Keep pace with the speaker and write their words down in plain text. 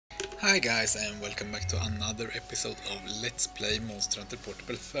Hi guys, and welcome back to another episode of Let's Play Monster Hunter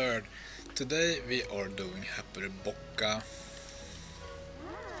Portable 3rd. Today we are doing Hapurubokka.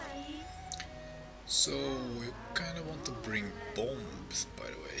 So you kinda want to bring bombs, by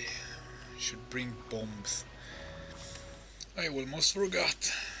the way. Should bring bombs. I almost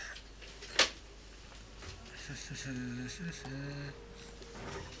forgot.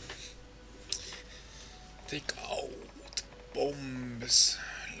 Take out bombs.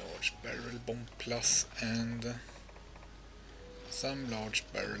 Large barrel bomb plus and some large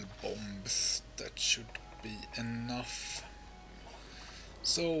barrel bombs. That should be enough.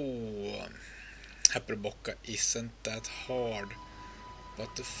 So Hapurubokka isn't that hard,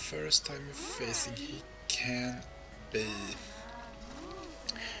 but the first time you're facing he can be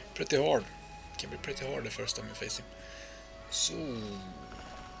pretty hard. Can be pretty hard the first time you face him. So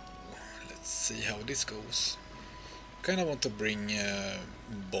let's see how this goes. Kinda want to bring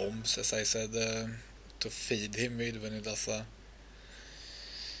bombs, as I said, to feed him with when he does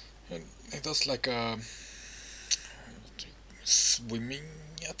like a swimming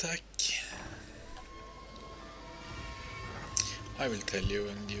attack. I will tell you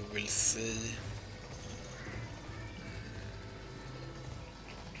and you will see.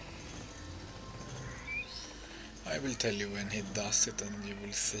 I will tell you when he does it and you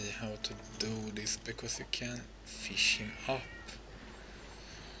will see how to do this, because you can fish him up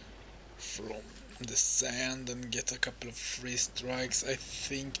from the sand and get a couple of free strikes. I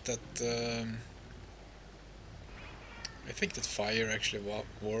think that fire actually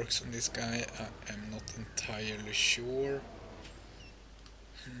works on this guy. I am not entirely sure.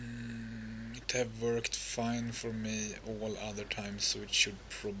 It have worked fine for me all other times, so it should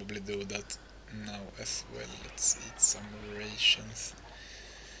probably do that now as well. Let's eat some rations.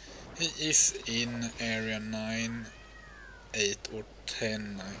 He is in area 9, 8 or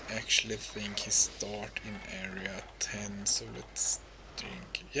 10. I actually think he start in area 10, so let's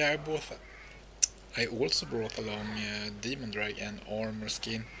drink. Yeah, I also brought along Demon Drag and Armor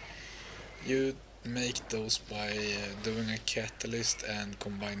Skin. You make those by doing a catalyst and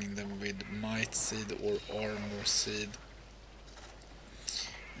combining them with Might Seed or Armor Seed.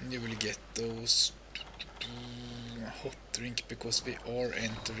 And you will get those. Hot drink, because we are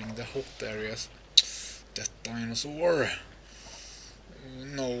entering the hot areas. That dinosaur!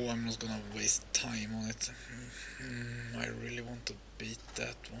 No, I'm not gonna waste time on it. I really want to beat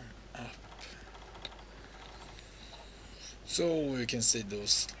that one up. So you can see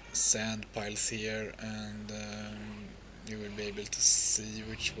those sand piles here, and you will be able to see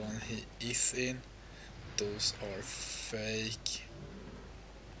which one he is in. Those are fake.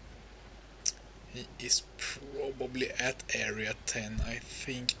 He is probably at area 10. I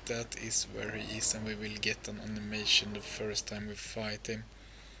think that is where he is, and we will get an animation the first time we fight him.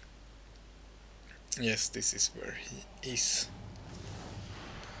 Yes, this is where he is.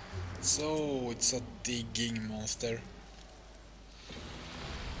 So it's a digging monster.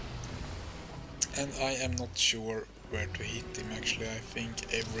 And I am not sure where to hit him actually. I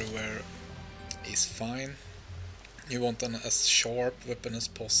think everywhere is fine. You want an as sharp weapon as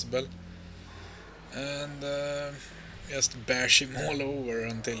possible. And just bash him all over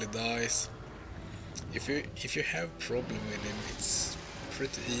until he dies. If you have problem with him, it's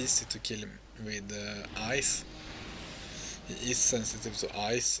pretty easy to kill him with ice. He is sensitive to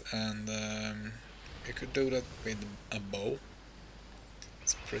ice, and you could do that with a bow.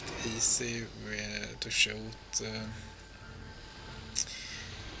 It's pretty easy to shoot.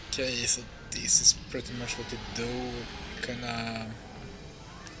 Okay, so this is pretty much what they do. Kinda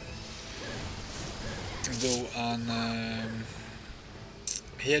do an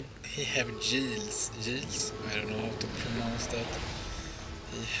he have Gills, I don't know how to pronounce that.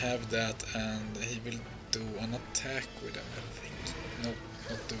 He have that, and he will do an attack with them, I think. No,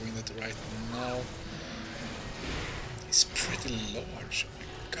 not doing that right now. He's pretty large. Oh my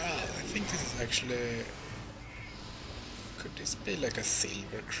god, I think this is actually... Could this be like a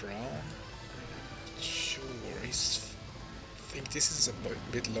silver crown? Sure, I think this is a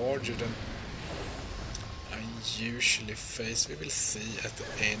bit larger than I usually face. We will see at the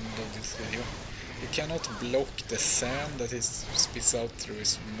end of this video. You cannot block the sand that he spits out through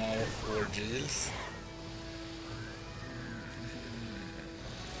his mouth or gills.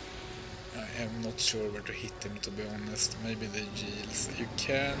 I am not sure where to hit him, to be honest. Maybe the gills.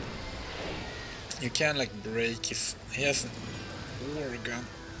 You can like break his... He has an organ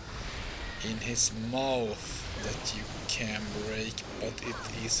in his mouth that you can break, but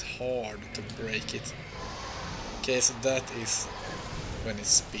it is hard to break it. Okay, so that is when it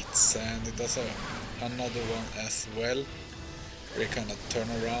spits sand. It does another one as well. where you kind of turn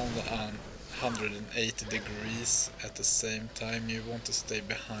around and 180 degrees at the same time. You want to stay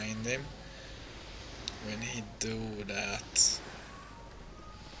behind him when he do that.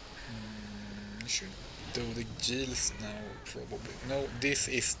 You should do the gills now, probably. No, this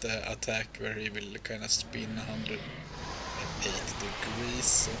is the attack where he will kind of spin 180 degrees,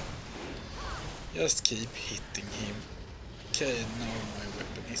 so just keep hitting him. Okay, now my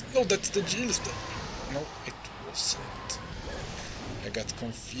weapon is... No, that's the gills then! No, it wasn't. I got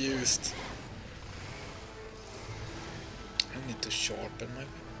confused. I need to sharpen my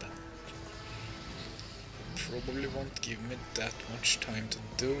weapon. It probably won't give me that much time to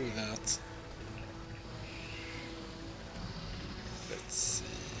do that. Let's see.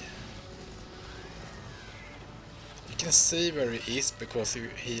 You can see where he is because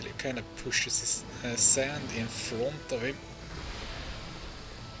he kind of pushes his sand in front of him.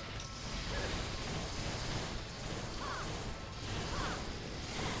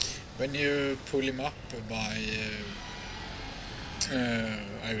 When you pull him up by...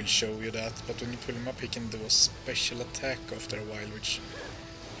 I will show you that, but when you pull him up he can do a special attack after a while, which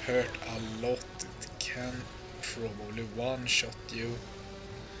hurt a lot. It can probably one-shot you.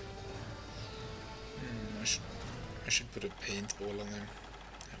 I should put a paintball on him.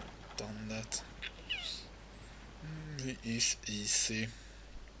 I haven't done that. He is easy.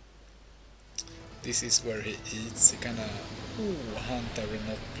 This is where he eats. He kinda hunt a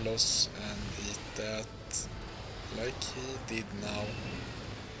Rhinopolis and eat that like he did now.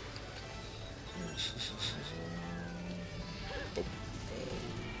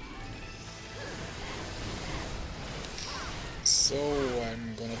 So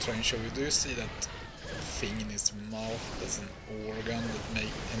I'm gonna try and show you. Do you see that thing in his mouth? That's an organ that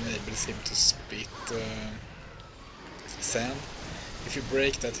enables him to spit sand. If you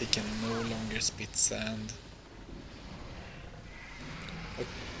break that, he can no longer spit sand. Oh.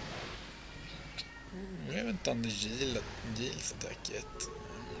 We haven't done the Gills attack yet.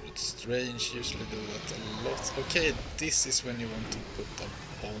 It's strange, usually do that a lot. Okay, this is when you want to put a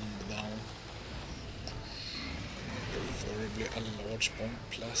bomb down. Preferably a large bomb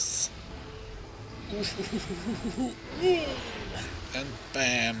plus. And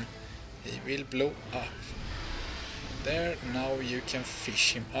bam! He will blow up. There, now you can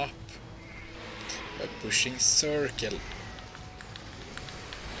fish him up by pushing circle.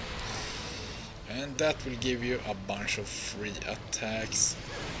 And that will give you a bunch of free attacks.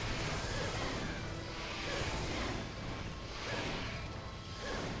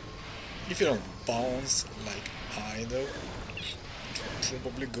 If you don't bounce like I do, it will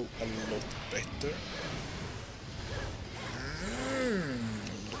probably go a lot better. A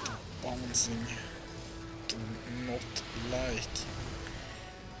lot of bouncing. Do not like.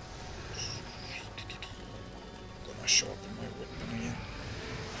 Gonna sharpen my weapon again.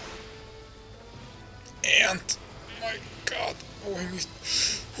 And my god, oh, I missed.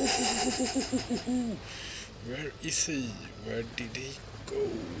 Where is he? Where did he go?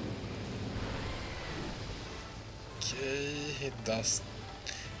 Okay, he does.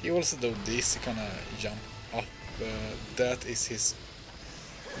 He also do this. He kinda jump up. That is his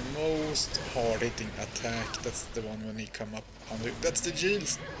most hard-hitting attack. That's the one when he come up under. That's the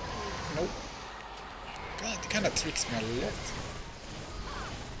Gills. Nope. God, it kinda tricks me a lot.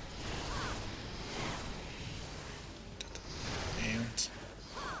 And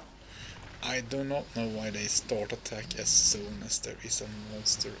I do not know why they start attack as soon as there is a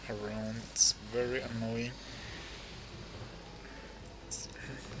monster around. It's very annoying.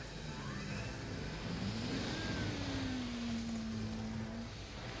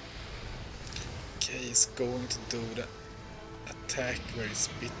 He's going to do the attack where he's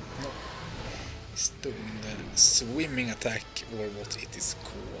no, he's doing the swimming attack, or what it is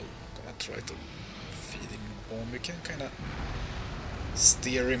called. I'm gonna try to feed him a bomb. You can kinda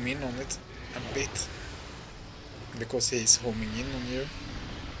steer him in on it a bit because he's homing in on you.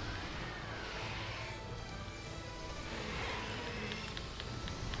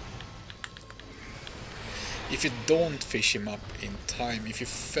 If you don't fish him up in time, if you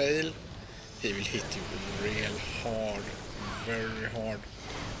fail, he will hit you real hard, very hard.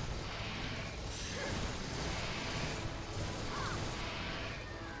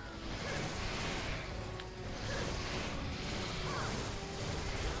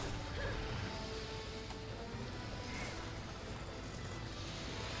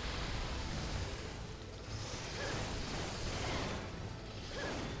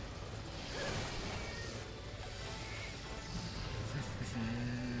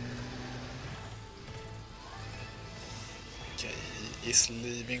 Is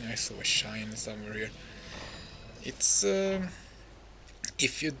leaving. I saw a shine somewhere here. It's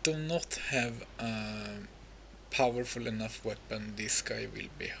If you do not have a powerful enough weapon, this guy will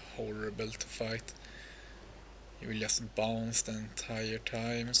be horrible to fight. He will just bounce the entire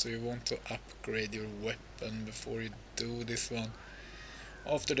time, so you want to upgrade your weapon before you do this one.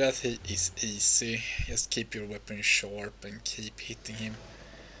 After that he is easy, just keep your weapon sharp and keep hitting him.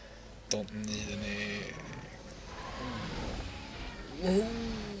 Don't need any... Whoa,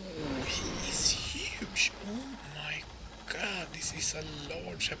 he is huge! Oh my god, this is a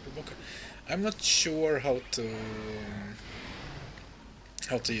large Hapurubokka. I'm not sure how to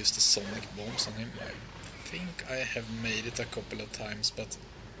use the sonic bombs on him. I think I have made it a couple of times, but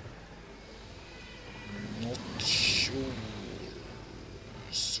not sure.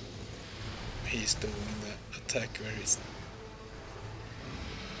 So he's doing the attack where he's...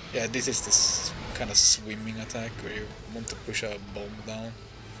 Yeah, this is this kind of swimming attack where you want to push a bomb down.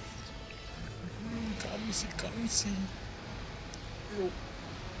 Come see. Oh.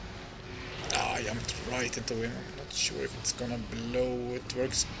 Ah, I jumped right into him. I'm not sure if it's gonna blow. It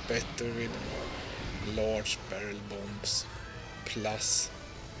works better with large barrel bombs. Plus...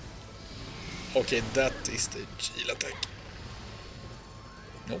 Okay, that is the Gil attack.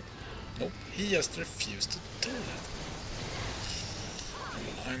 Nope, he just refused to do that.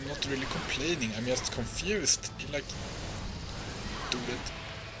 I'm not really complaining, I'm just confused. He like do it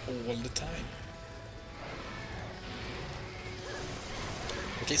all the time.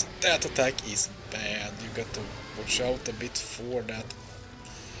 Okay, so that attack is bad. You got to watch out a bit for that.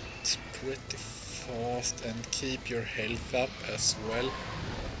 It's pretty fast, and keep your health up as well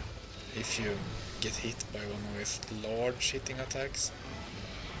if you get hit by one of his large hitting attacks.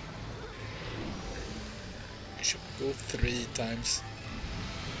 You should go 3 times.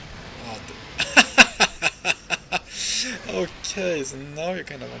 Okay, so now you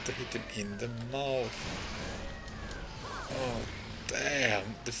kind of want to hit him in the mouth. Oh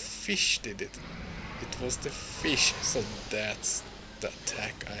damn, the fish did it. It was the fish, so that's the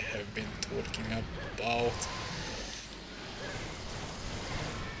attack I have been talking about.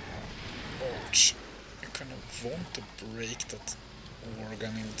 Ouch. I kind of want to break that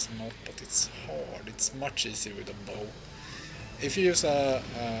organ in its mouth, but it's hard. It's much easier with a bow. If you use a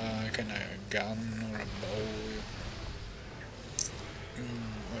kind of gun or a bow,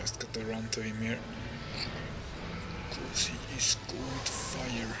 I just got to run to him here, because he is going to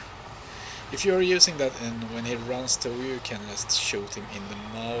fire. If you're using that and when he runs to you, you can just shoot him in the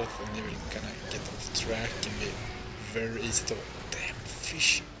mouth and he will kind of get off track and be very easy to... Damn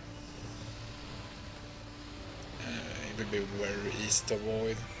fish! It will be very easy to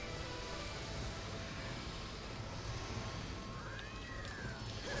avoid.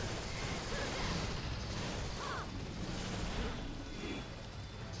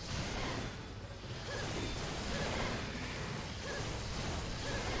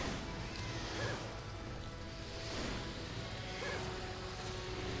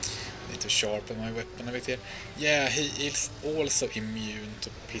 To sharpen my weapon a bit here. Yeah, he is also immune to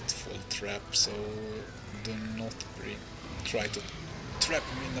pitfall trap, so do not try to trap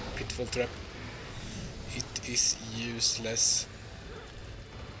him in a pitfall trap. It is useless.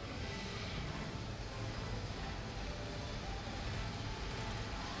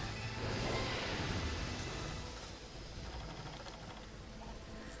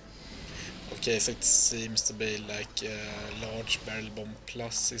 Okay, so it seems to be like large barrel bomb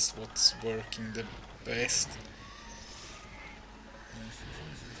plus is what's working the best.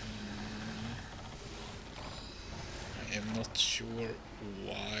 I am not sure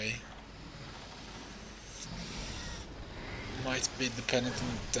why. Might be dependent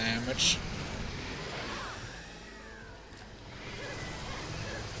on damage.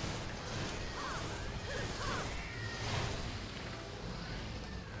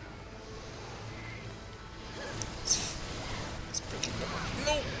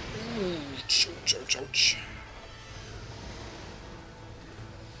 No! Ouch.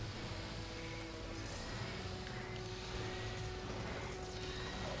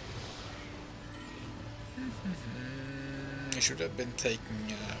 He should have been taking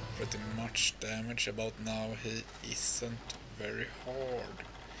pretty much damage. About now he isn't very hard.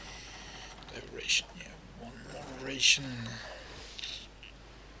 Duration, yeah, 1 more ration.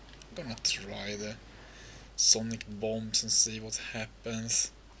 I'm gonna try the sonic bombs and see what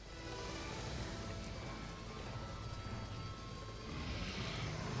happens.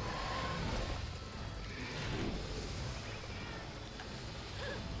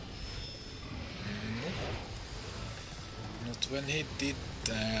 Not when he did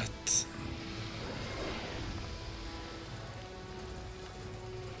that.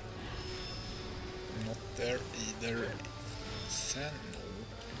 Not there either. Sen,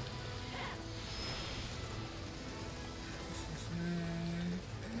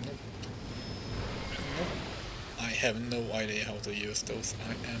 have no idea how to use those.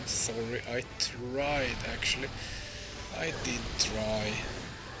 I am sorry, I tried actually. I did try.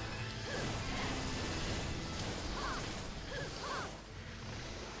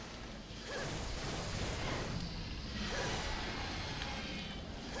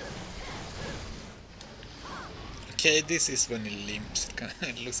 Okay, this is when he limps.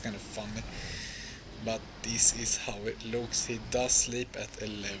 It looks kind of funny. But this is how it looks. He does sleep at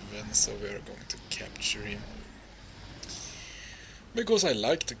 11, so we are going to capture him. Because I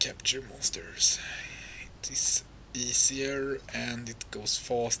like to capture monsters. It is easier and it goes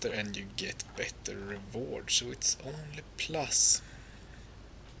faster and you get better reward, so it's only plus.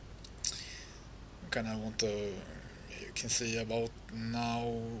 Kinda want to... You can see about now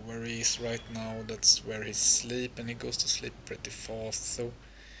where he is right now, that's where he sleep, and he goes to sleep pretty fast, so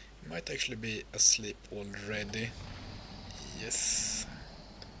he might actually be asleep already. Yes.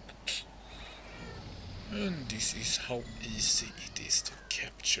 And this is how easy it is to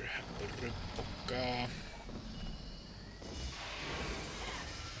capture Hapurubokka.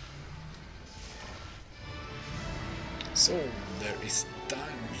 So there is dung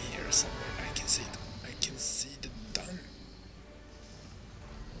here somewhere. I can see it. I can see the dung.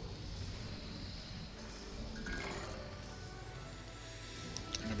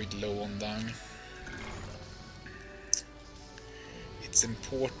 I'm a bit low on dung. It's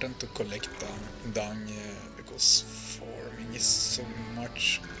important to collect dung because farming is so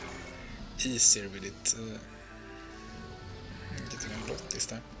much easier with it. I'm getting a lot this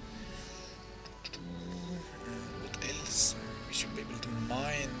time. What else? We should be able to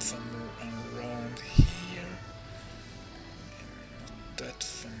mine somewhere around here. I'm not that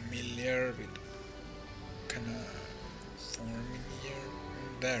familiar with kind of farming here.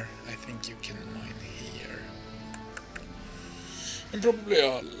 There, I think you can mine here. And probably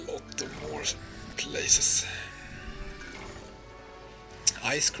a lot of more places.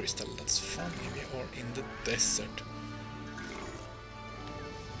 Ice crystal, that's funny, we are in the desert.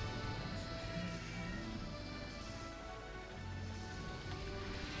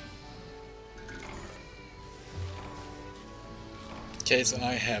 Okay, so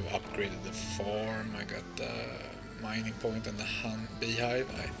I have upgraded the farm, I got the mining point and the beehive.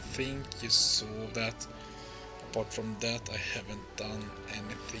 I think you saw that. Apart from that, I haven't done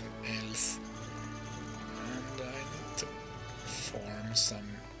anything else. And I need to farm some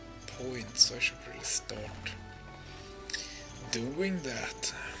points, so I should really start doing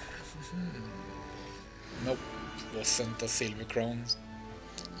that. Nope, wasn't a silver crown,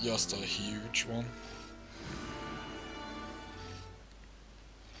 just a huge one.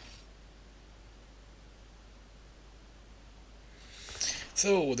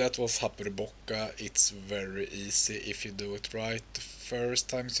 So that was Hapurubokka. It's very easy if you do it right. The first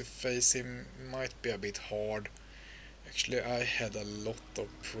times you face him might be a bit hard. Actually, I had a lot of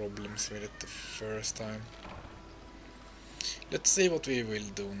problems with it the first time. Let's see what we will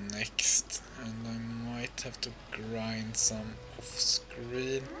do next. And I might have to grind some off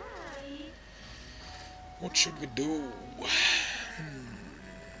screen. What should we do?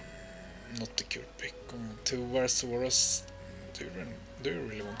 Not the cure pick. 2 Varsaurus. Do you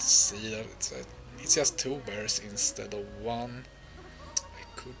really want to see that? It's just 2 bears instead of 1. I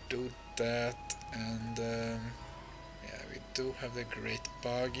could do that, and yeah, we do have the Great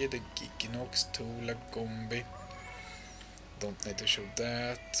Buggy, the Giginox, Tula, Gombi. Don't need to show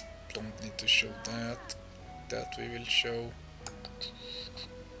that. Don't need to show that. That we will show.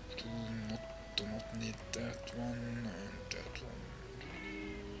 Do not need that one and that one.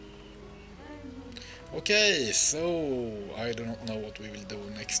 Okay, so I do not know what we will do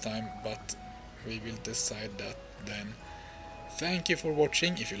next time, but we will decide that then. Thank you for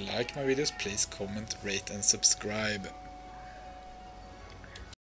watching. If you like my videos, please comment, rate and subscribe.